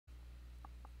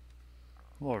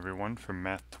Hello everyone from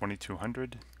Math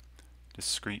 2200,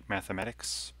 Discrete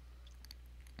Mathematics.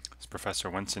 It's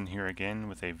Professor Wenson here again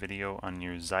with a video on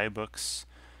your Zybooks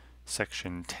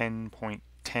section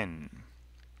 10.10.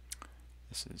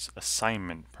 This is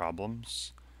assignment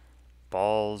problems,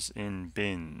 balls in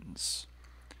bins.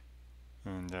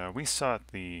 And we saw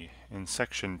in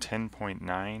section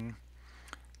 10.9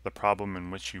 the problem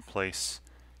in which you place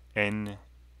n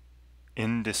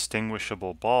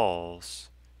indistinguishable balls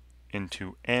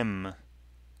into m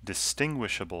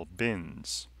distinguishable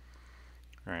bins.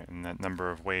 Right, and that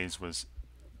number of ways was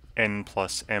n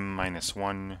plus m minus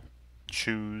 1,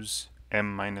 choose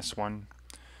m minus 1.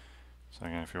 So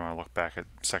again, if you want to look back at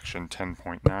section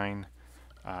 10.9,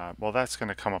 well, that's going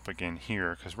to come up again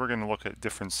here because we're going to look at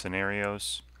different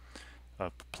scenarios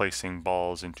of placing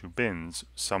balls into bins.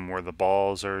 Some where the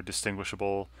balls are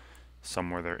distinguishable,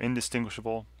 some where they're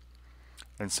indistinguishable,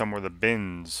 and some where the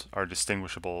bins are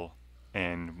distinguishable,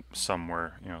 and some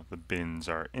where the bins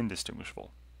are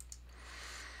indistinguishable.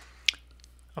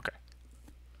 Okay.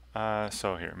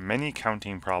 So here, many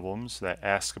counting problems that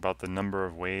ask about the number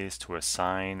of ways to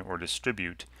assign or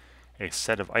distribute a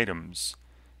set of items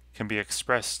can be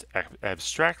expressed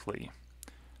abstractly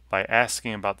by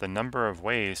asking about the number of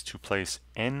ways to place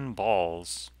n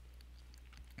balls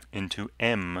into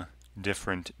m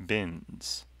different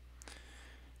bins.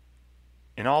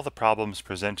 In all the problems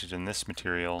presented in this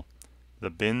material, the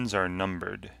bins are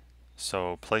numbered,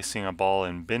 so placing a ball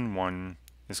in bin 1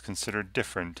 is considered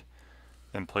different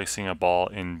than placing a ball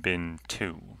in bin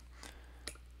 2.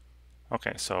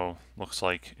 Okay, so looks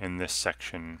like in this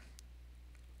section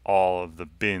all of the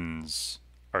bins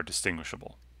are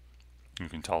distinguishable. You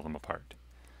can tell them apart.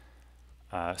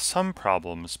 Some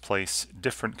problems place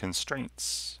different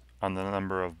constraints on the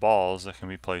number of balls that can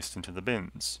be placed into the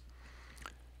bins.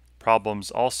 Problems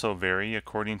also vary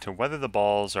according to whether the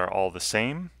balls are all the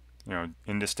same,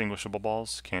 indistinguishable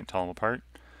balls, can't tell them apart,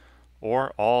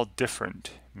 or all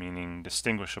different, meaning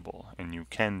distinguishable, and you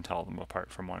can tell them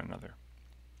apart from one another.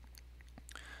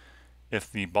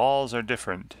 If the balls are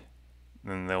different,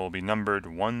 then they will be numbered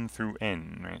 1 through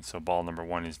n, right? So ball number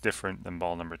 1 is different than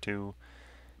ball number 2.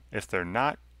 If they're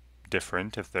not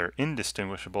different, if they're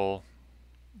indistinguishable,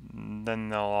 then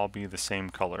they'll all be the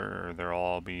same color, or they'll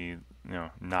all be,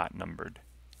 not numbered.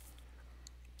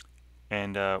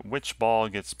 And which ball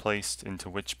gets placed into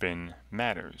which bin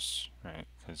matters, right?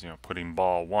 Because putting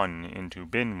ball 1 into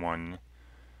bin 1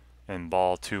 and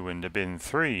ball 2 into bin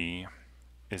 3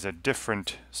 is a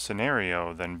different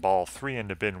scenario than ball 3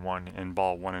 into bin 1 and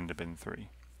ball 1 into bin 3,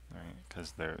 right?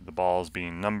 Because the balls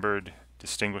being numbered,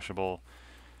 distinguishable,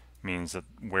 means that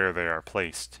where they are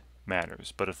placed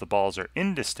matters. But if the balls are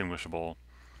indistinguishable,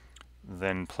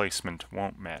 then placement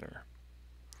won't matter.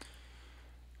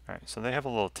 Alright, so they have a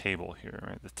little table here,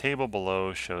 right? The table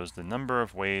below shows the number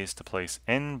of ways to place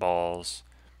n balls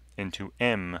into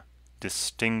m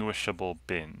distinguishable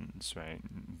bins, right?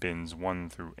 Bins 1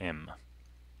 through m.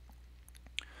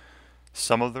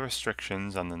 Some of the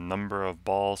restrictions on the number of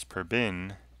balls per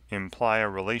bin imply a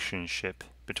relationship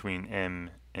between m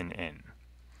and n.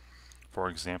 For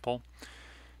example,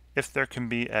 if there can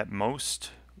be at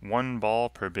most 1 ball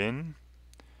per bin,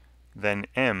 then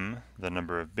m, the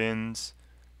number of bins,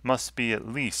 must be at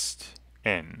least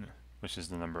n, which is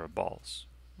the number of balls.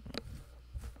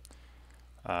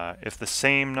 If the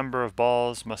same number of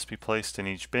balls must be placed in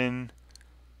each bin,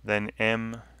 then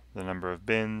m, the number of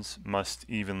bins, must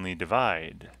evenly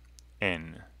divide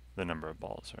n, the number of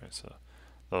balls, right? So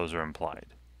those are implied.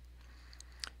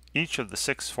 Each of the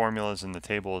 6 formulas in the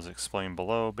table is explained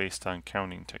below based on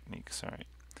counting techniques. All right.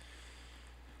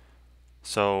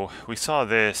 So we saw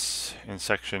this in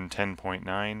section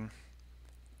 10.9.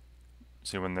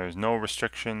 See, when there's no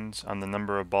restrictions on the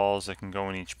number of balls that can go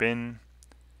in each bin,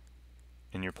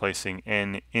 and you're placing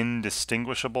n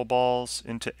indistinguishable balls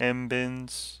into m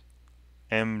bins,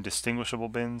 m distinguishable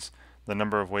bins, the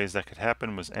number of ways that could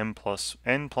happen was n plus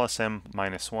m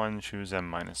minus 1, choose m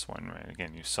minus 1, right?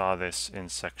 Again, you saw this in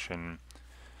section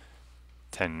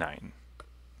 10.9.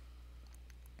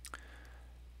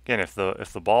 Again, if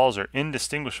the balls are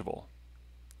indistinguishable,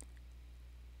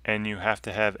 and you have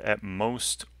to have at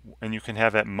most, and you can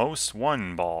have at most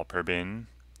 1 ball per bin,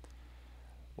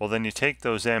 well, then you take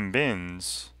those m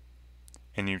bins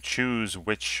and you choose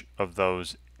which of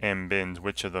those m bins,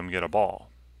 which of them get a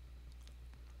ball.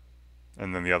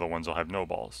 And then the other ones will have no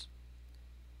balls.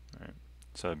 Right?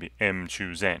 So it'd be m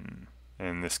choose n. And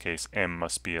in this case, m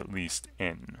must be at least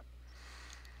n.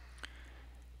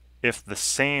 If the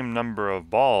same number of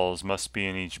balls must be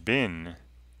in each bin,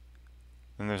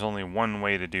 then there's only one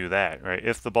way to do that, right?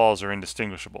 If the balls are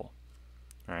indistinguishable,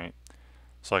 right?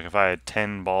 So like if I had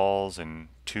 10 balls and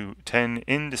 10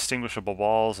 indistinguishable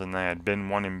balls and I had bin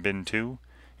 1 and bin 2,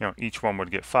 each one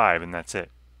would get 5 and that's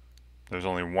it. There's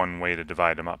only one way to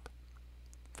divide them up,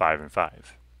 5 and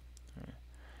 5.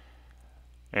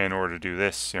 And in order to do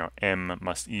this, m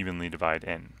must evenly divide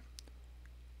n.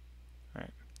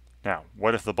 Right. Now,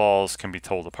 what if the balls can be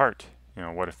told apart?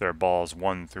 What if they're balls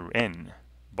 1 through n?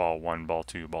 Ball 1, ball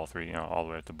 2, ball 3, all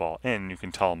the way up to ball n, you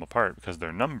can tell them apart because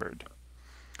they're numbered.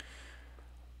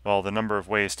 Well, the number of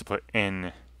ways to put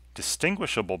n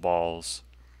distinguishable balls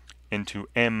into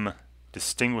m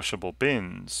distinguishable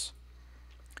bins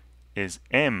is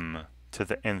m to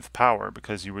the nth power,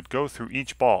 because you would go through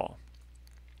each ball,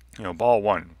 ball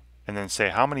 1, and then say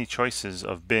how many choices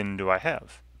of bin do I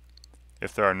have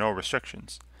if there are no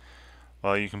restrictions.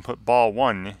 Well, you can put ball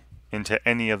 1 into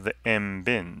any of the m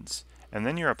bins, and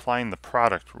then you're applying the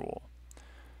product rule.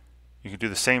 You could do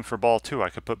the same for ball 2. I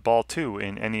could put ball 2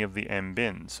 in any of the m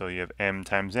bins, so you have m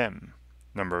times m,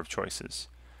 number of choices.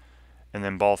 And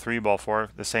then ball 3, ball 4,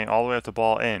 the same all the way up to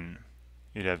ball n.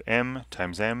 You'd have m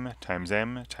times m times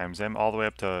m times m all the way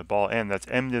up to ball n. That's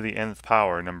m to the nth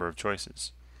power number of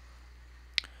choices.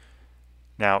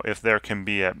 Now, if there can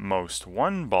be at most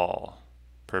one ball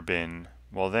per bin,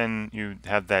 well then you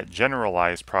have that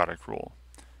generalized product rule.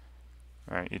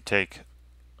 All right, you take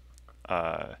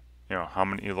how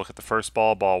many, you look at the first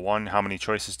ball, ball 1, how many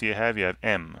choices do you have? You have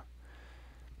m.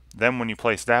 Then when you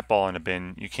place that ball in a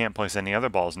bin, you can't place any other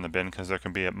balls in the bin because there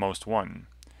can be at most one.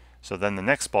 So then the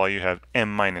next ball you have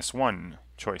m minus 1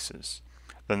 choices.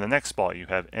 Then the next ball you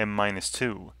have m minus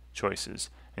 2 choices.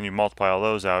 And you multiply all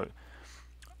those out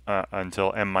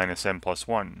until m minus n plus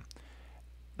 1.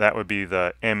 That would be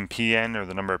the mpn, or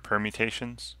the number of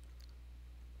permutations.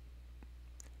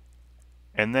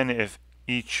 And then if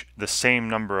the same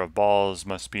number of balls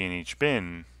must be in each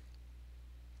bin,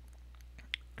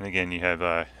 and again you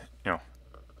have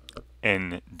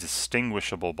n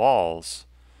distinguishable balls,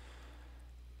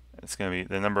 it's going to be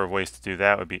the number of ways to do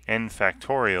that would be n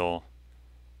factorial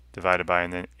divided by,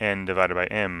 and then n divided by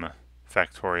m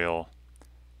factorial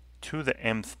to the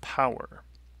mth power.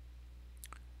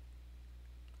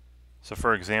 So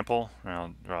for example,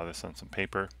 I'll draw this on some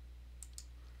paper.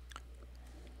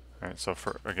 All right, so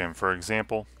for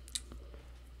example,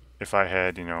 if I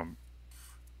had,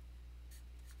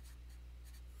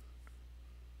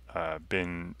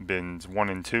 bins 1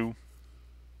 and 2,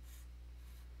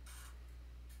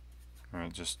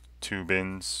 right, just 2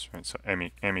 bins, right, so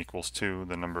m equals 2,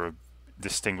 the number of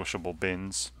distinguishable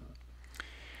bins.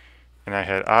 And I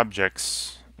had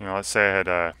objects, let's say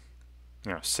I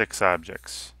had 6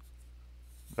 objects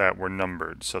that were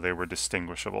numbered, so they were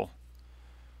distinguishable.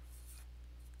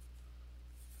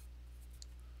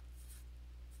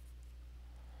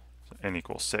 So n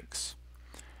equals 6.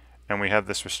 And we have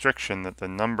this restriction that the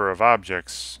number of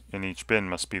objects in each bin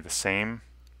must be the same.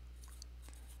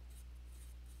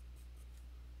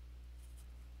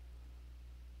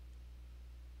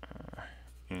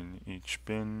 In each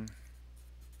bin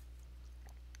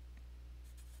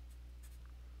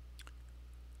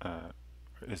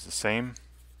is the same.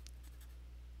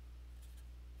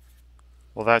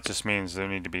 Well, that just means there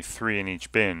need to be 3 in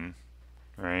each bin,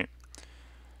 right?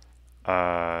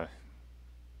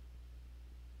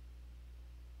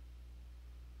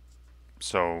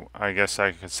 So I guess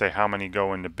I could say how many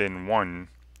go into bin 1.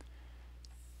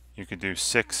 You could do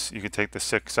 6. You could take the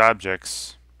 6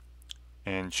 objects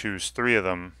and choose 3 of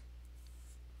them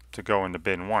to go into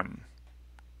bin 1,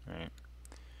 right?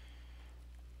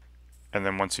 And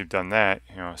then once you've done that,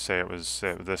 say it was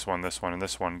this one, and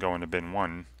this one go into bin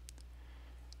 1,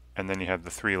 and then you have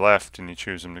the 3 left, and you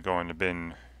choose them to go into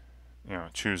bin,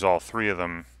 choose all 3 of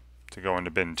them to go into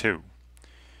bin 2.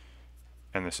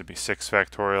 And this would be 6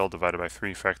 factorial divided by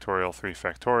 3 factorial, 3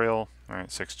 factorial,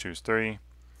 right? 6 choose 3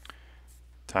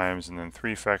 times, and then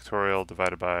 3 factorial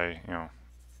divided by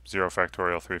 0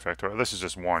 factorial, 3 factorial. This is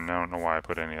just 1. I don't know why I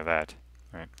put any of that,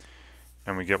 right?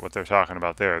 And we get what they're talking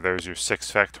about there. There's your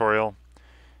 6 factorial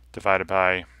divided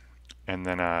by, and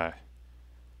then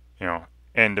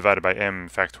n divided by m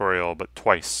factorial, but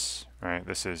twice, right?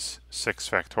 This is 6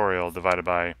 factorial divided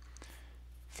by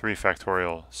 3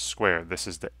 factorial squared. This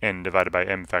is the n divided by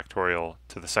m factorial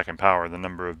to the second power, the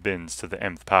number of bins to the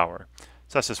mth power.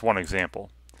 So that's just one example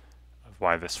of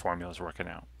why this formula is working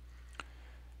out.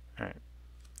 All right.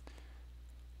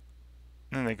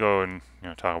 And then they go and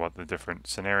talk about the different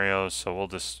scenarios. So we'll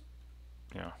just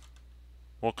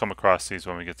we'll come across these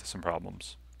when we get to some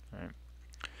problems. All right.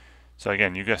 So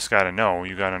again, you just got to know,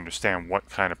 you got to understand what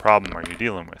kind of problem are you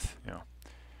dealing with.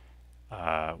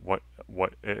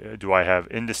 What do I have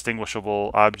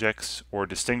indistinguishable objects or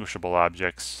distinguishable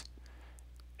objects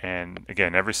And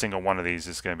again, every single one of these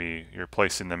is going to be, you're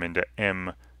placing them into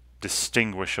M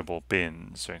distinguishable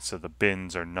bins, right? So the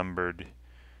bins are numbered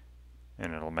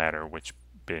and it'll matter which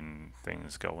bin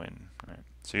things go in, right?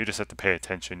 So you just have to pay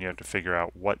attention. You have to figure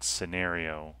out what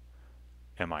scenario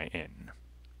am I in,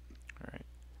 right?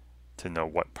 To know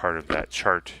what part of that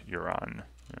chart you're on,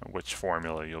 which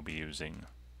formula you'll be using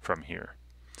from here.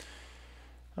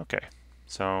 Okay,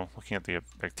 so looking at the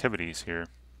activities here.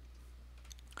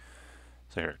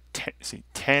 So here, see,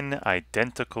 10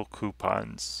 identical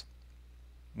coupons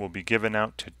will be given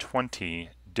out to 20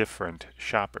 different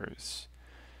shoppers.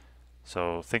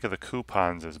 So think of the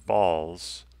coupons as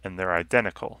balls, and they're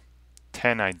identical.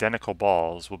 10 identical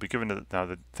balls will be given to,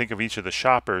 now think of each of the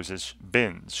shoppers as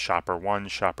bins. Shopper 1,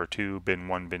 shopper 2, bin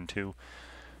 1, bin 2.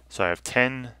 So I have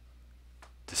 10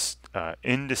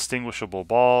 indistinguishable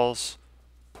balls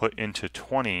put into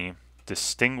 20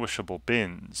 distinguishable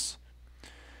bins.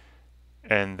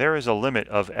 And there is a limit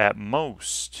of at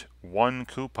most 1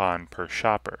 coupon per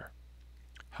shopper.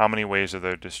 How many ways are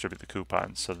there to distribute the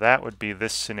coupons? So that would be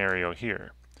this scenario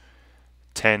here.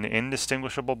 10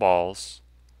 indistinguishable balls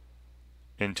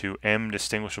into M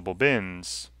distinguishable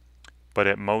bins, but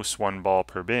at most 1 ball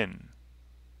per bin.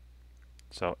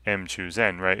 So M choose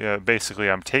N, right? Basically,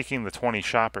 I'm taking the 20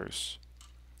 shoppers.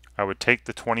 I would take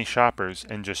the 20 shoppers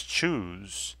and just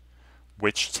choose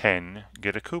which 10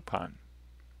 get a coupon.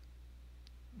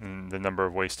 And the number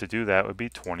of ways to do that would be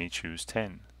 20 choose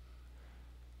 10.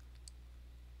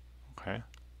 Okay.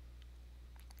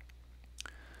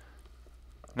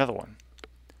 Another one.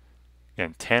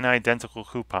 Again, 10 identical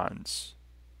coupons.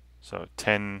 So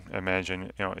 10,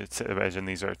 imagine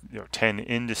these are 10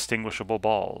 indistinguishable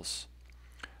balls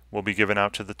will be given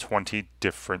out to the 20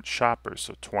 different shoppers.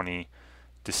 So 20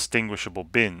 distinguishable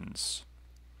bins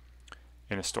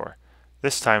in a store.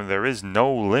 This time there is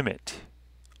no limit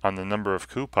on the number of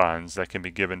coupons that can be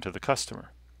given to a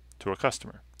customer.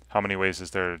 How many ways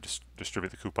is there to distribute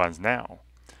the coupons now?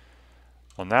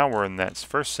 Well, now we're in that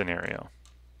first scenario.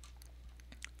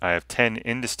 I have 10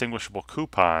 indistinguishable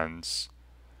coupons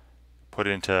put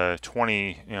into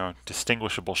 20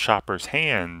 distinguishable shoppers'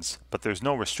 hands, but there's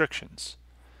no restrictions.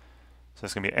 So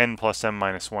it's going to be N plus M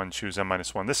minus 1, choose M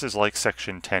minus 1. This is like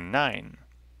section 10.9,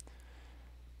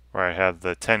 where I have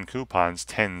the 10 coupons,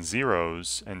 10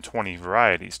 zeros, and 20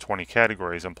 varieties, 20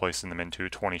 categories. I'm placing them into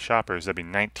 20 shoppers. That'd be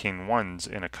 19 ones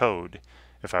in a code.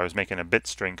 If I was making a bit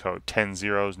string code, 10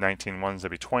 zeros, 19 ones,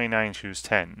 that'd be 29 choose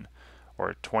 10,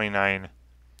 or 29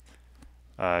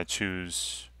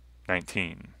 choose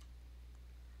 19.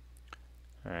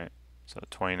 All right, so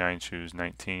 29 choose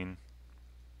 19.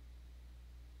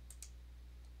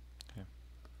 Okay.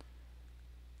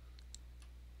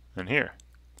 And here,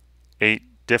 8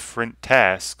 different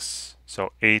tasks,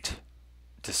 so 8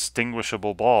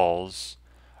 distinguishable balls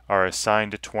are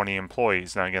assigned to 20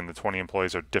 employees. Now again, the 20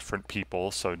 employees are different people,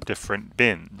 so different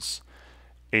bins.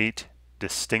 8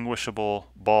 distinguishable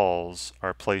balls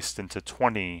are placed into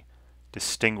 20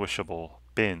 distinguishable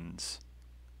bins.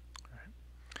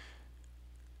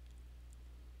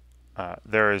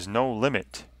 There is no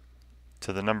limit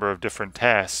to the number of different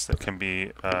tasks that can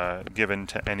be given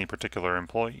to any particular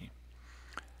employee.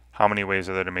 How many ways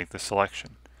are there to make the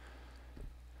selection?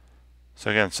 So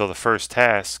again, so the first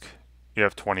task, you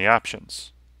have 20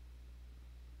 options.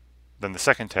 Then the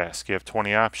second task, you have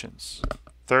 20 options.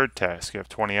 Third task, you have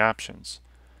 20 options.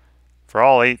 For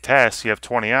all 8 tasks, you have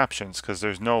 20 options because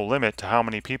there's no limit to how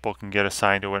many people can get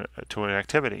assigned to an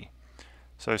activity.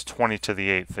 So there's 20 to the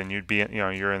 8th, and you'd be,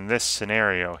 you're in this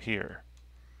scenario here,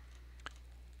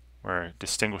 where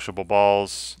distinguishable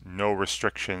balls, no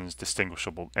restrictions,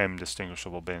 M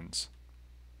distinguishable bins.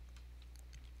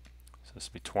 So this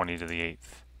would be 20 to the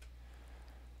 8th.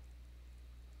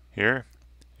 Here,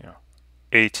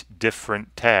 8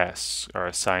 different tasks are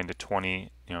assigned to 20,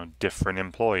 different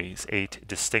employees. 8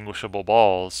 distinguishable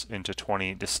balls into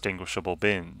 20 distinguishable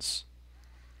bins.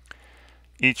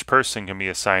 Each person can be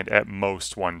assigned at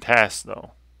most 1 task,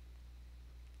 though.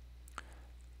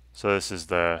 So this is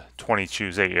the 20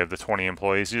 choose 8. You have the 20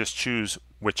 employees. You just choose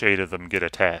which 8 of them get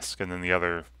a task, and then the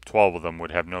other 12 of them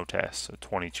would have no tasks. So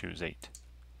 20 choose 8.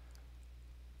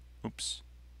 Oops.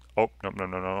 Oh,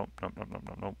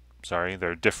 nope. Sorry,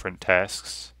 they're different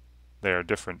tasks. They are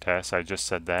different tasks. I just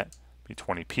said that. Be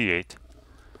 20 P8.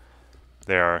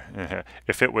 They are.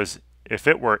 If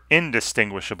it were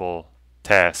indistinguishable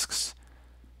tasks,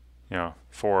 if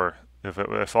all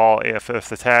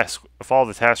the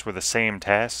tasks were the same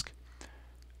task,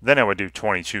 then I would do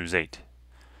 20 choose 8.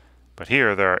 But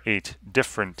here there are 8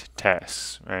 different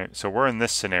tasks, right? So we're in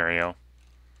this scenario.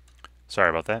 Sorry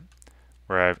about that.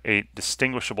 where I have 8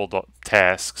 distinguishable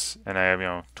tasks and I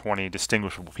have 20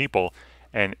 distinguishable people,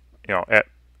 and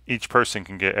each person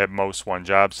can get at most one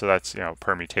job. So that's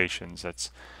permutations.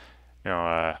 That's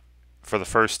for the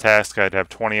first task I'd have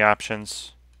 20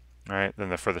 options, right?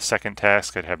 Then for the second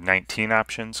task I'd have 19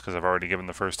 options because I've already given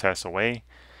the first task away.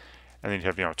 And then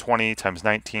you'd have 20 times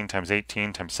 19 times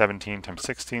 18 times 17 times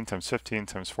 16 times 15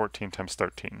 times 14 times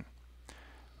 13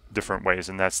 different ways,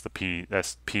 and that's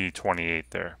P28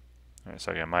 there. All right,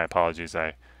 so again, my apologies,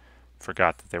 I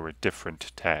forgot that they were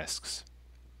different tasks.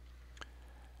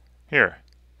 Here,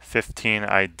 15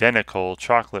 identical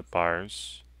chocolate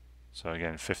bars, so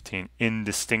again 15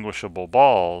 indistinguishable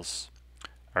balls,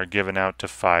 are given out to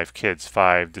 5 kids,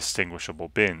 5 distinguishable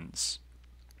bins,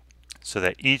 so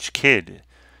that each kid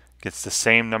gets the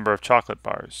same number of chocolate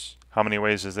bars. How many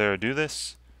ways is there to do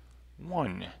this?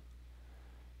 1.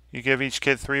 You give each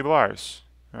kid 3 bars.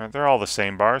 Right, they're all the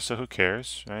same bars, so who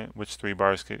cares, right? Which 3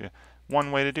 bars could...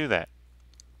 One way to do that.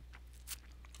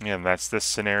 Again, that's this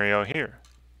scenario here.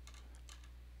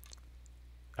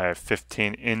 I have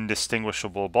 15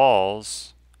 indistinguishable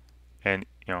balls, and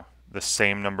the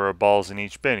same number of balls in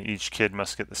each bin. Each kid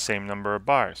must get the same number of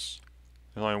bars.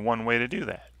 There's only one way to do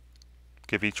that.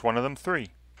 Give each one of them 3.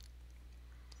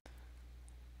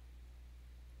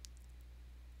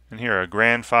 And here, a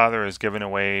grandfather is giving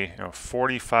away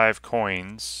 45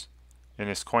 coins in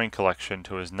his coin collection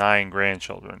to his 9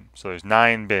 grandchildren. So there's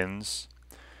 9 bins.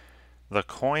 The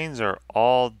coins are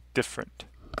all different.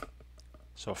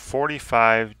 So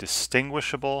 45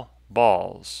 distinguishable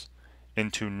balls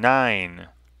into 9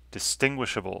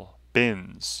 distinguishable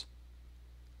bins.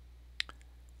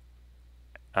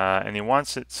 And he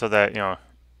wants it so that,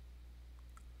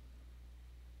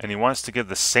 and he wants to give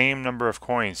the same number of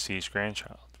coins to each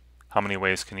grandchild. How many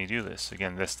ways can he do this?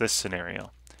 Again, this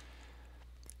scenario.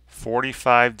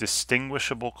 45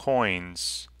 distinguishable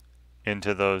coins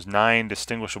into those 9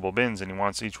 distinguishable bins, and he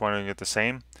wants each one to get the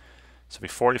same. So it'll be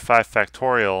 45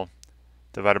 factorial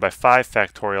divided by 5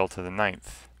 factorial to the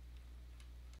 9th.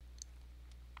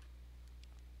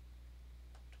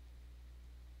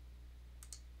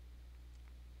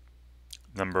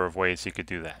 Number of ways you could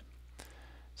do that.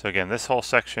 So again, this whole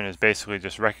section is basically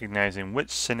just recognizing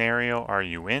which scenario are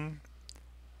you in,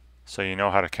 so you know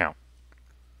how to count.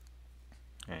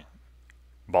 Okay.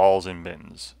 Balls in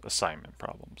bins, assignment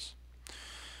problems.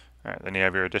 All right, then you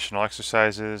have your additional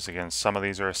exercises. Again, some of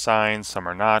these are assigned, some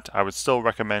are not. I would still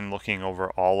recommend looking over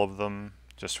all of them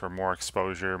just for more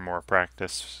exposure, more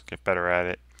practice, get better at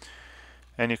it.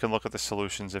 And you can look at the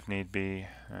solutions if need be.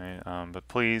 Right? But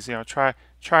please,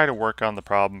 try to work on the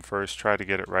problem first. Try to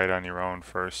get it right on your own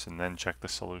first, and then check the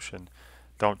solution.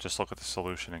 Don't just look at the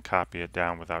solution and copy it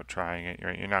down without trying it.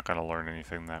 You're not going to learn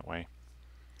anything that way.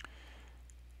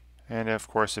 And of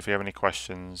course, if you have any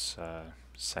questions,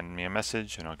 send me a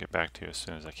message, and I'll get back to you as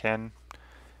soon as I can.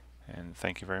 And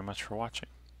thank you very much for watching.